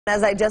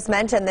As I just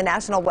mentioned, the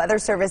National Weather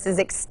Service has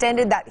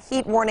extended that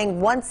heat warning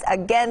once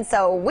again,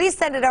 so we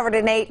send it over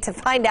to Nate to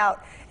find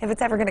out if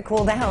it's ever going to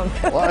cool down.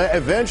 Well,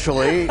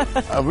 eventually,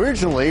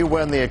 originally,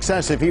 when the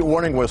excessive heat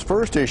warning was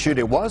first issued,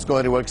 it was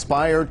going to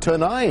expire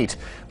tonight.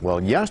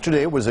 Well,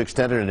 yesterday it was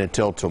extended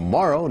until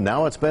tomorrow.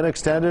 Now it's been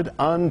extended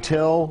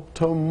until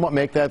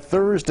make that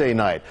Thursday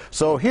night.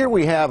 So here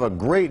we have a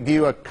great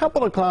view, a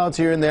couple of clouds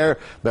here and there,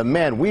 but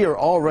man, we are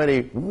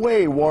already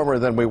way warmer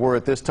than we were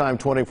at this time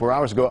 24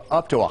 hours ago,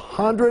 up to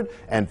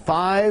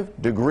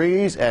 105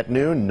 degrees at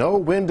noon. No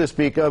wind to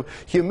speak of.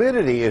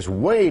 Humidity is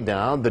way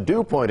down. The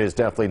dew point is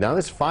definitely down.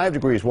 It's 5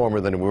 degrees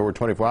warmer than we were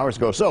 24 hours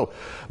ago. So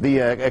the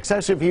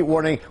excessive heat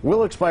warning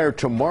will expire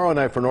tomorrow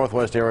night for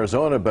northwest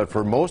Arizona, but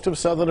for most of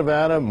southern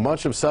Nevada,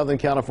 much of southern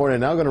California,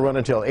 now going to run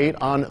until 8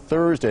 on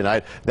Thursday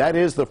night. That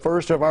is the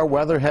first of our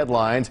weather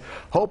headlines.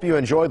 Hope you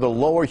enjoy the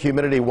lower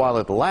humidity while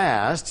it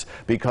lasts,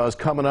 because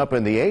coming up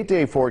in the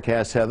 8-day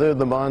forecast, Heather,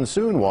 the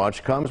monsoon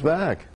watch comes back.